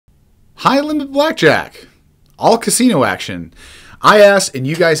High limit blackjack, all casino action. I asked and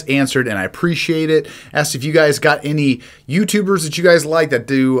you guys answered, and I appreciate it. Asked if you guys got any YouTubers that you guys like that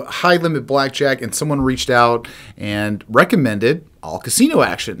do high limit blackjack, and someone reached out and recommended all casino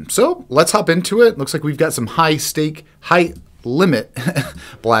action. So let's hop into it. Looks like we've got some high limit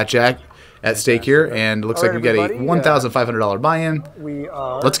blackjack at stake here, and it looks like we've got a $1,500 buy-in.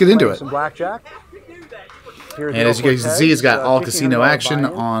 Let's get into it. Some blackjack. And as you guys can see, it's got all casino action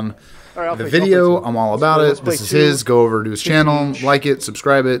on the video. I'm all about it. This is his. Go over to his channel, like it,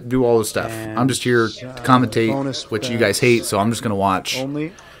 subscribe it, do all this stuff. I'm just here to commentate what you guys hate, so I'm just going to watch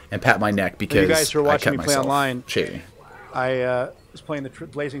and pat my neck because I kept myself shady. I was playing the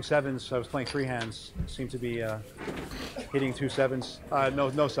Blazing Sevens. So I was playing three hands. Seemed to be hitting 2 sevens.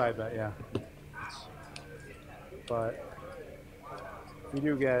 No side bet, yeah. But if you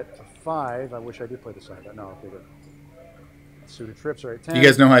do get a 5, I wish I did play the side bet. No, I'll take it. Suited trips are at 10. You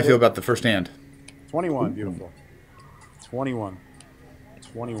guys know how I feel about the first hand. 21, beautiful. 21.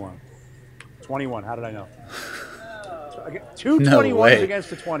 21. 21, how did I know? Two 21s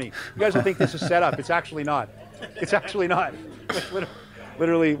against a 20. You guys will think this is set up. It's actually not. It's actually not.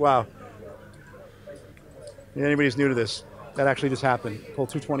 Literally, wow. If anybody's new to this, that actually just happened. Pulled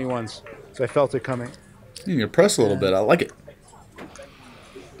 2 21s, so I felt it coming. You can press a little bit. I like it.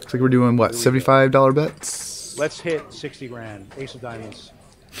 Looks like we're doing, what, $75 bets? Let's hit 60 grand. Ace of diamonds.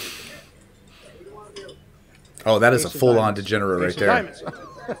 Oh, that is a full-on degenerate right there.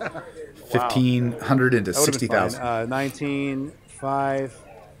 1,500 into 60,000. 19, 5,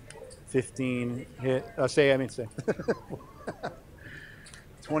 15, hit. Say.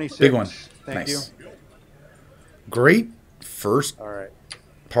 26. Big one. Thank you. Great first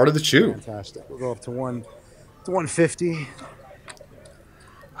part of the chew. Fantastic. We'll go up to 150.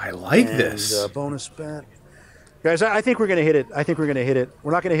 I like this. Bonus bet. Guys, I think we're going to hit it. I think we're going to hit it.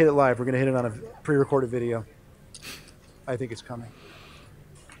 We're not going to hit it live. We're going to hit it on a pre-recorded video. I think it's coming.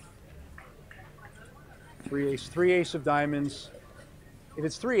 3 ace of diamonds. If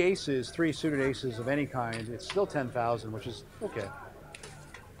it's 3 aces, 3 suited aces of any kind, it's still 10,000, which is okay.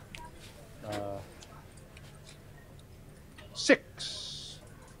 6.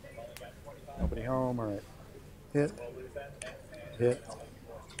 Nobody home. All right. Hit. Hit.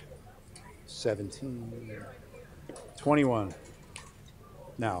 17. 21.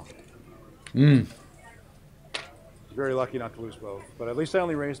 Now. Very lucky not to lose both, but at least I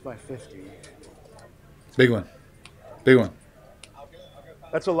only raised by 50. Big one. Big one.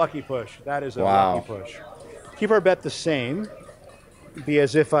 That's a lucky push. That is a lucky push. Keep our bet the same. Be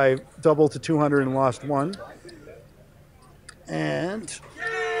as if I doubled to 200 and lost 1. And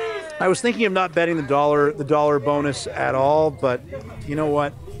I was thinking of not betting the dollar bonus at all, but you know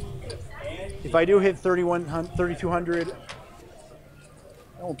what? If I do hit 3,200,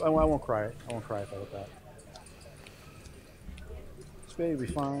 I won't cry. I won't cry if I hit that. Spade will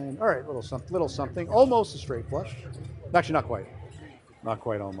be fine. All right, little something. Almost a straight flush. Actually, not quite. Not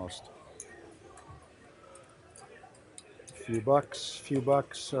quite. Almost. Few bucks.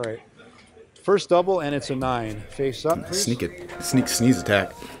 All right. First double, and it's a 9. Face up, please. Sneak it. Sneeze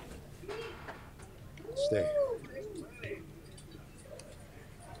attack. Stay.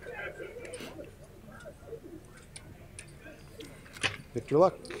 Victor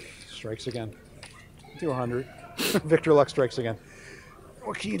Luck strikes again. Do 100. Victor Luck strikes again.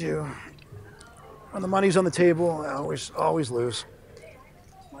 What can you do? When the money's on the table, I always lose.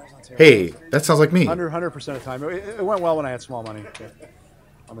 Hey, that sounds like me. 100% of the time. It went well when I had small money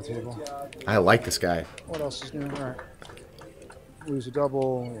on the table. I like this guy. What else is new? All right. Lose a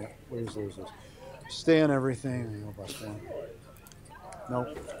double. Yeah, lose. Stay on everything. You'll bust 1.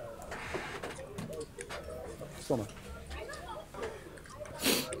 Nope. Still not.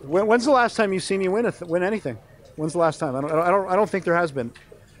 When's the last time you've seen me win anything? When's the last time? I don't think there has been.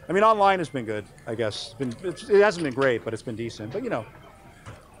 I mean, online has been good, I guess. It hasn't been great, but it's been decent. But you know,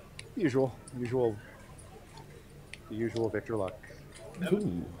 the usual Victor Luck.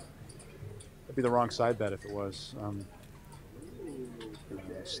 Ooh. That'd be the wrong side bet if it was.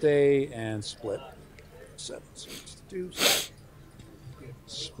 Stay and split. 7, 6, deuce.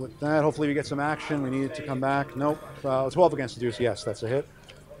 Split that. Hopefully we get some action. We need it to come back. Nope. 12 against the deuce. Yes, that's a hit.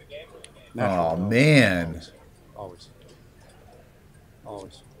 Natural. Oh, man. Always.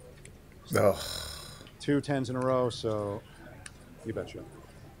 Ugh. 2 10s in a row, so you betcha.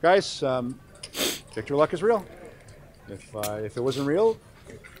 Guys, Victor Luck is real. If it wasn't real,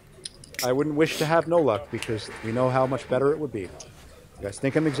 I wouldn't wish to have no luck because we know how much better it would be. You guys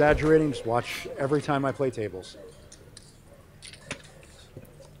think I'm exaggerating? Just watch every time I play tables.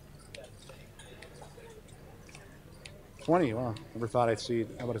 20. Wow. Never thought I'd see.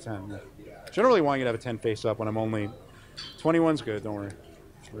 How about a 10? Yeah. Generally want you to have a 10 face up when I'm only. 21's good. Don't worry.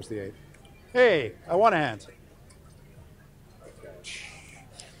 Where's the 8? Hey, I want a hand.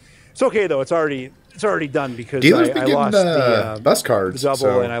 It's okay though. It's already done because I lost the best cards, the double,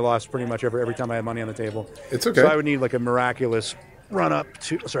 so. and I lost pretty much every time I had money on the table. It's okay. So I would need like a miraculous run up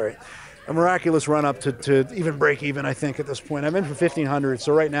to even break even. I think at this point I'm in for 1,500.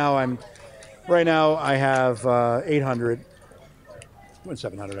 So right now I have 800. Win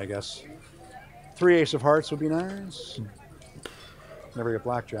 700, I guess. 3 ace of hearts would be nice. Never get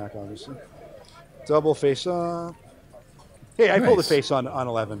blackjack, obviously. Double face up. Hey, I pulled a face on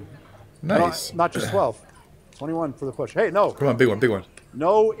 11. Nice. Not just 12. 21 for the push. Hey, no. Come on, big one, big one.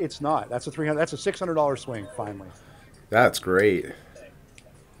 No, it's not. That's a 300. That's a $600 swing. Finally. That's great.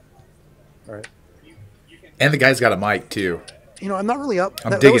 All right. And the guy's got a mic too. You know, I'm not really up.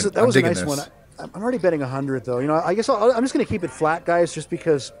 That was a nice one. I'm already betting 100 though. You know, I guess I'm just going to keep it flat, guys, just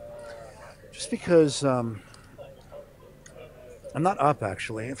because I'm not up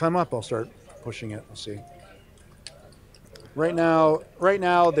actually. If I'm up, I'll start pushing it. We'll see. Right now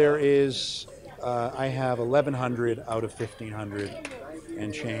there is I have 1,100 out of 1,500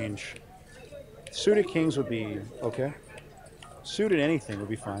 and change. Suited kings would be okay. Suited anything would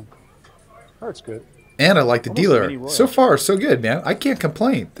be fine. Heart's good. And I like the Almost dealer. So far, so good, man. I can't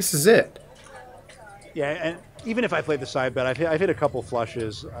complain. This is it. Yeah, and even if I played the side bet, I've hit a couple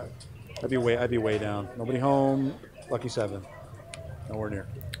flushes. I'd be way down. Nobody home. Lucky 7. Nowhere near.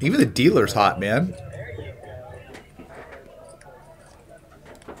 Even the dealer's hot, man.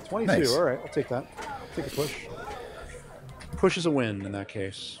 22. Nice. All right, I'll take that. Take a push. Push is a win in that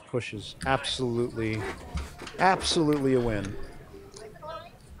case. Push is absolutely a win.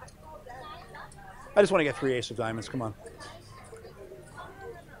 I just want to get 3 ace of diamonds. Come on.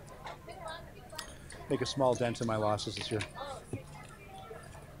 Make a small dent in my losses this year.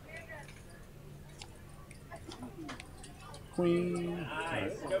 Queen.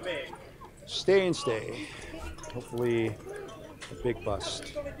 Right. Stay and stay. Hopefully a big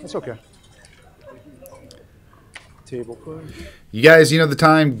bust. That's okay. Table push. You guys, you know the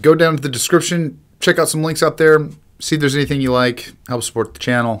time. Go down to the description. Check out some links out there. See if there's anything you like. Help support the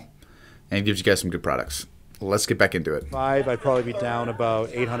channel. And it gives you guys some good products. Let's get back into it. 5, I'd probably be down about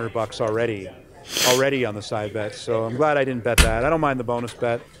 $800 already on the side bet. So I'm glad I didn't bet that. I don't mind the bonus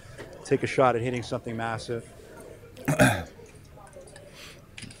bet. Take a shot at hitting something massive.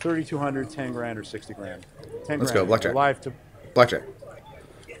 3,200, 10 grand, or 60 grand. 10 Let's grand. go, blackjack. Live to Blackjack.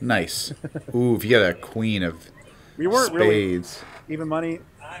 Nice. Ooh, if you got a queen of we weren't spades. Really even money.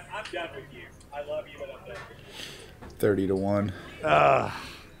 I'm done with you. I love you, but I'm done. 30 to 1. No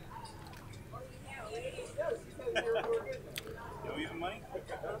even money?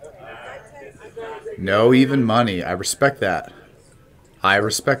 No even money. I respect that. I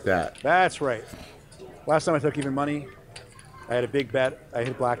respect that. That's right. Last time I took even money, I had a big bet. I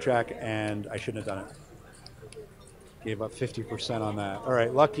hit blackjack, and I shouldn't have done it. Gave up 50% on that. All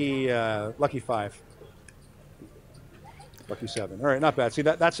right, lucky 5. Lucky 7. All right, not bad. See,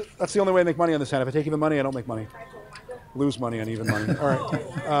 that's the only way I make money on this hand. If I take even money, I don't make money. Lose money on even money. All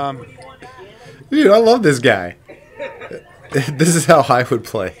right. Dude, I love this guy. This is how I would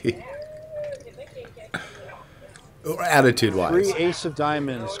play. Attitude-wise. 3 ace of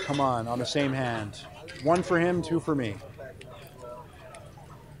diamonds. Come on the same hand. 1 for him, 2 for me.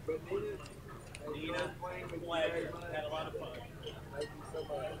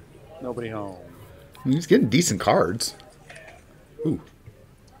 Nobody home. He's getting decent cards. Ooh.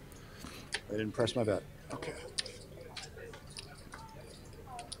 I didn't press my bet. Okay.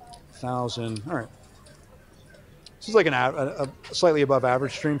 1,000. All right. This is like a slightly above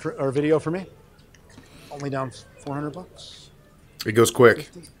average stream or video for me. Only down $400. It goes quick.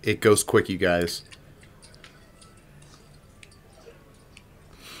 50. It goes quick, you guys.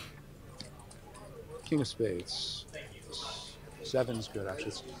 King of spades. 7's good,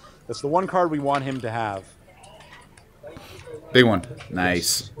 actually. That's the one card we want him to have. Big one.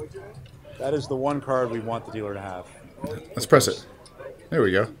 Nice. That is the one card we want the dealer to have. Let's press it. There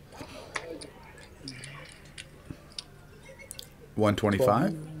we go.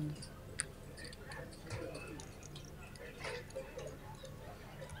 125.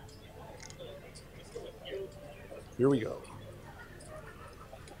 Here we go.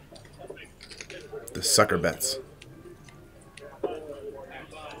 The sucker bets.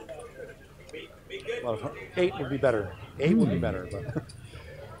 8 would be better. 8 would be better. But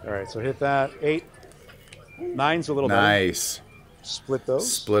all right, so hit that. 8. 9's a little better. Nice. Split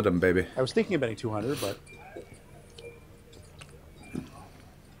those. Split them, baby. I was thinking of betting 200, but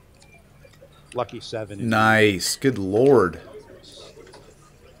Lucky 7. Nice. Good Lord.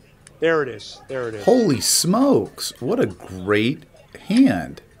 There it is. There it is. Holy smokes. What a great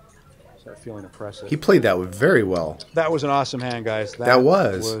hand. Start feeling oppressive. He played that very well. That was an awesome hand, guys. That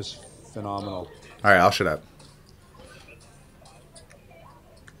was phenomenal. All right, I'll shut up.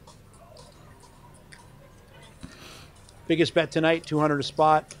 Biggest bet tonight, 200 a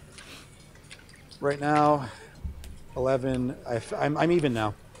spot. Right now, 11. I'm even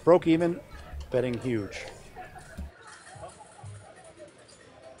now. Broke even, betting huge.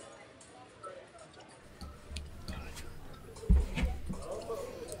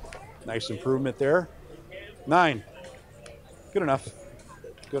 Nice improvement there. 9. Good enough.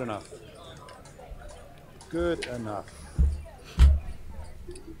 Good enough. Good enough.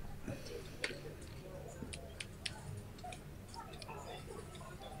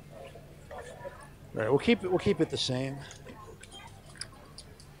 All right, we'll keep it the same.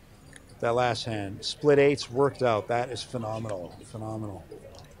 That last hand, split 8s worked out. That is phenomenal. Phenomenal.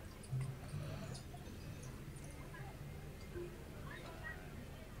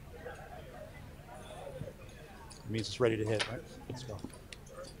 It means it's ready to hit, right? Let's go.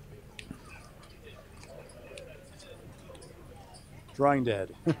 Drawing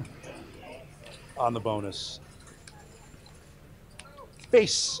dead. On the bonus.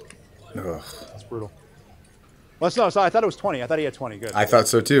 Face. Ugh. That's brutal. Well, no, I thought it was 20. I thought he had 20. Good. I thought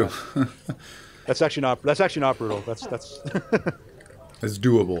so too. That's actually not brutal. That's It's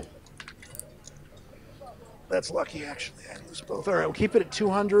doable. That's lucky, actually. I lose both. All right, we'll keep it at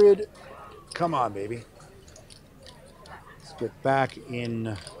 200. Come on, baby. Let's get back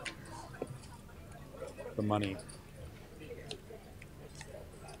in the money.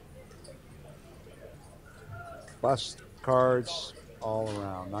 Bust cards all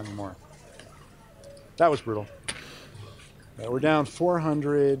around. Not anymore. That was brutal. We're down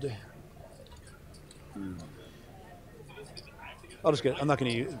 400. I'm not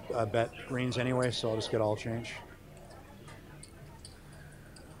going to bet greens anyway, so I'll just get all change.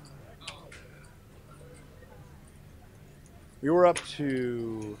 We were up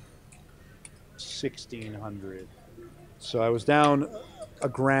to 1,600. So I was down a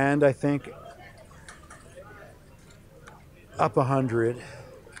grand, I think. Up 100.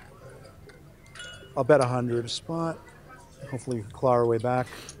 I'll bet 100 a spot. Hopefully claw our way back.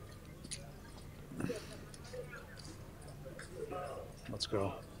 Let's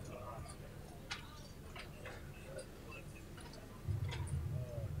go.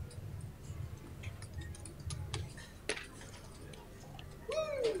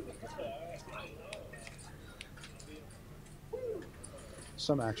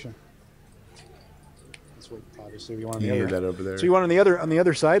 Some action. That's what obviously we want on the other. That over there. So you want on the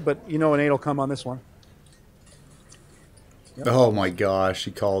other side, but you know an 8 will come on this one. Yep. Oh my gosh,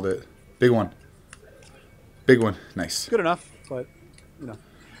 he called it. Big one. Big one. Nice. Good enough, but you know.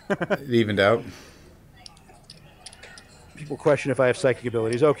 It evened out. People question if I have psychic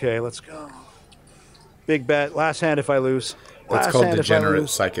abilities. Okay, let's go. Big bet. Last hand if I lose. That's Last called hand degenerate if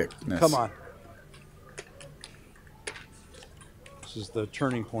psychicness. Come on. This is the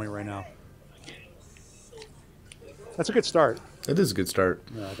turning point right now. That's a good start. That is a good start.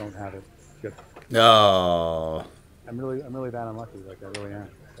 No, I don't have it. Good. Oh. I'm really that unlucky. Like I really am.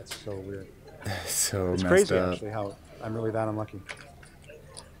 That's so weird. So It's messed crazy up. actually how I'm really that unlucky.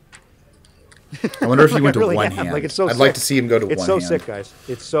 I wonder if he went to really one am. hand. Like, it's so I'd like sick. to see him go to It's one so hand. sick, guys.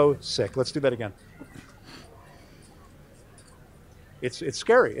 It's so sick. Let's do that again. It's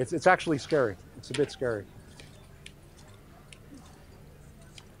scary. It's actually scary. It's a bit scary.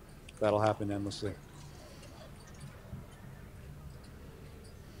 That'll happen endlessly.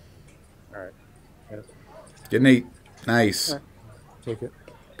 All right. Get an 8. Nice. All right. Take it.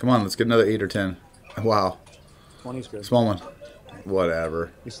 Come on, let's get another 8 or 10. Wow. 20's good. Small one.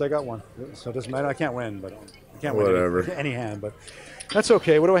 Whatever. At least I got one. So it doesn't matter. I can't win, but I can't Whatever. win any hand. But that's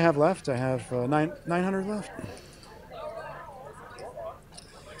okay. What do I have left? I have 900 left.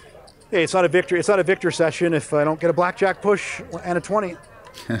 Hey, it's not a victory. It's not a victor session if I don't get a blackjack push and a 20,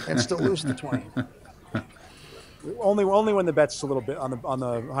 and still lose the 20. Only when the bet's a little bit on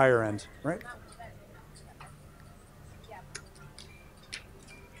the higher end, right?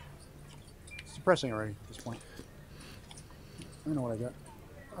 It's depressing already at this point. I know what I got.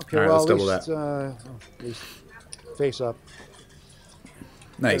 Okay, all right, well let's double at least face up.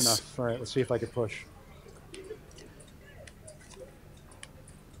 Good Nice. enough. All right, let's see if I can push.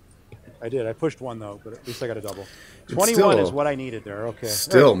 I did. I pushed one though, but at least I got a double. 21 is what I needed there. Okay.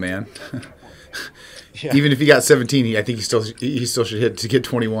 Still, man. Yeah. Even if he got 17, I think he still should hit to get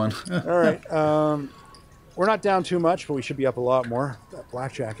 21. All right. We're not down too much, but we should be up a lot more. That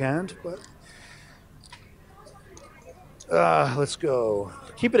blackjack hand, but Let's go.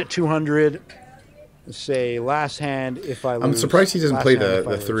 Keep it at 200. Say last hand if I lose. I'm surprised he doesn't Last play hand if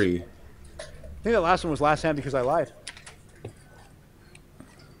I the lose. 3. I think the last one was last hand because I lied.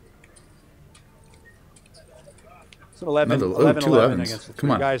 It's an 11, Another- 11, two 11 11s. against the 3.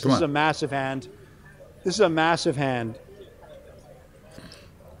 Come on, Guys, come this is on. a massive hand. This is a massive hand.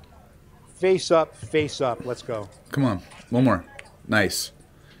 Face up, face up. Let's go. Come on. One more. Nice.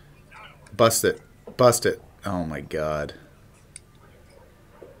 Bust it. Bust it. Oh, my God.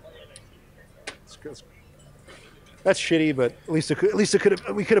 That's shitty, but at least it could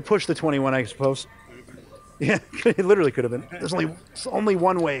have. We could have pushed the 21, I suppose. Yeah, it literally could have been. There's only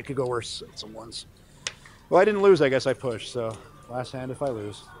one way it could go worse. Some ones. Well, I didn't lose. I guess I pushed. So last hand if I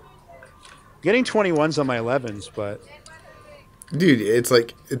lose. Getting 21s on my 11s, but Dude, it's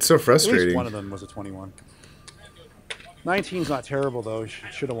like, it's so at frustrating. least one of them was a 21. 19's not terrible though.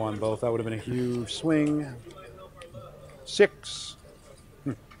 Should have won both. That would have been a huge swing. 6.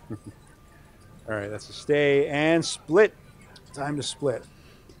 All right, that's a stay and split. Time to split.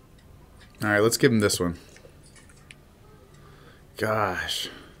 All right, let's give him this one. Gosh.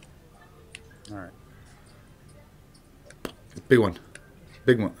 All right. Big one.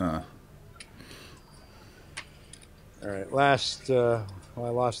 Big one. All right. Last. Well, I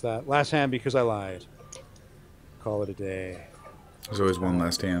lost that. Last hand because I lied. Call it a day. There's always one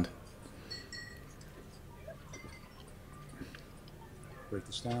last hand. Break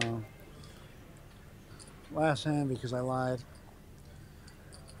this down. Last hand because I lied.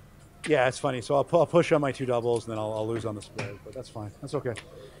 Yeah, it's funny. So I'll push on my 2 doubles, and then I'll lose on the split. But that's fine. That's okay.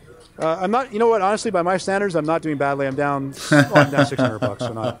 I'm not. You know what? Honestly, by my standards, I'm not doing badly. I'm down. I'm down $600.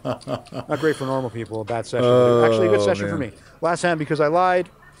 So not great for normal people. A bad session. But actually, a good session for me. Last hand because I lied.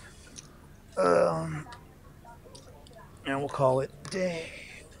 And we'll call it day.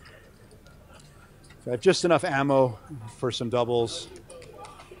 So I have just enough ammo for some doubles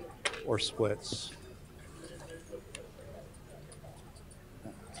or splits.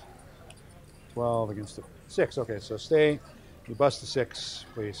 12 against the 6. Okay, so stay. You bust the 6,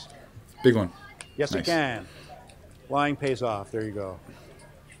 please. Big one. Yes, Nice. you can. Lying pays off. There you go.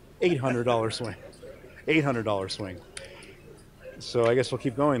 $800 swing. $800 swing. So I guess we'll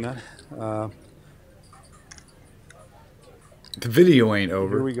keep going then. The video ain't Here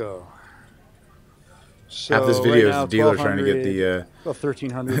over. we go. So Half this video right now, is the dealer trying to get the well,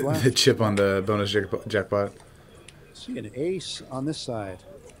 1,300 left. the chip on the bonus jackpot. See an ace on this side.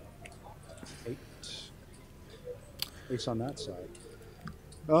 8. Ace on that side.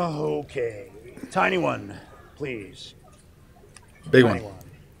 Okay. Tiny one, please. Big Tiny one.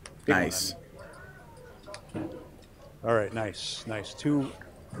 Big Nice. one. All right, nice, nice. 2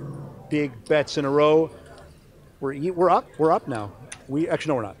 big bets in a row. We're up. We're up now. We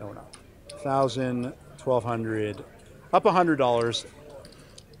actually no, we're not. No, we're not. 1,000, 1,200, up $100.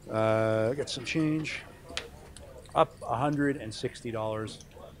 Get some change. Up $160.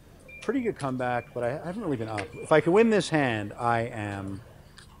 Pretty good comeback, but I haven't really been up. If I can win this hand, I am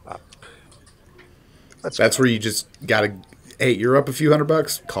up. That's where you just gotta. Hey, you're up a few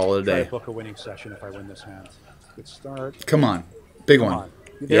 $100. Call it a Try day. to book a winning session if I win this hand. Good start. Come on, big Come one. on.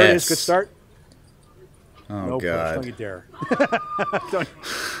 There it is. Good start. Oh No push. God. Don't you dare. Don't.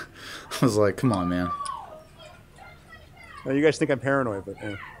 I was like, come on, man. Now, you guys think I'm paranoid, but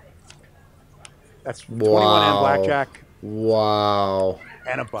that's 21 Wow. and blackjack Wow.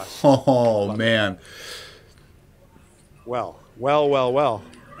 and a bust. Oh man. Well.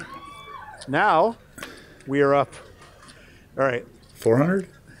 Now we are up. All right. 400,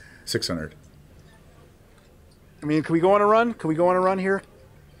 600. I mean, can we go on a run? Can we go on a run here?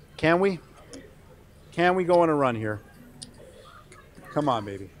 Can we? Can we go on a run here? Come on,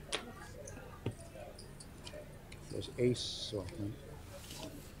 baby. There's ace. So,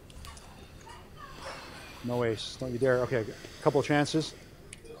 no ace. Don't you dare. Okay, a couple of chances.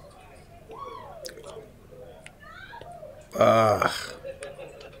 I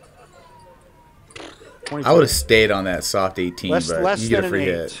would have stayed on that soft 18, less but you get than a an free 8.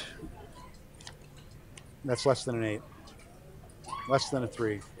 hit. That's less than an 8. Less than a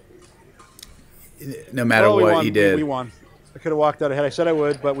 3. No matter Well, we what won. he did. We won. I could have walked out ahead. I said I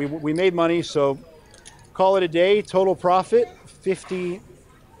would, but we made money, so call it a day. Total profit, 60,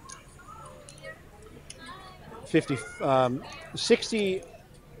 $61.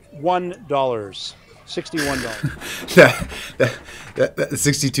 $61. that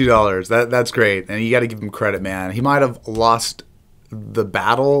 $62. That's great, and you got to give him credit, man. He might have lost the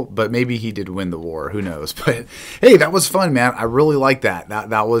battle, but maybe he did win the war. Who knows? But hey, that was fun, man. I really like that.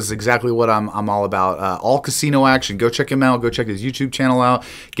 That was exactly what I'm all about. All casino action. Go check him out. Go check his YouTube channel out.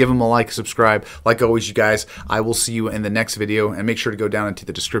 Give him a like, subscribe. Like always, you guys, I will see you in the next video, and make sure to go down into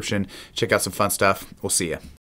the description. Check out some fun stuff. We'll see you.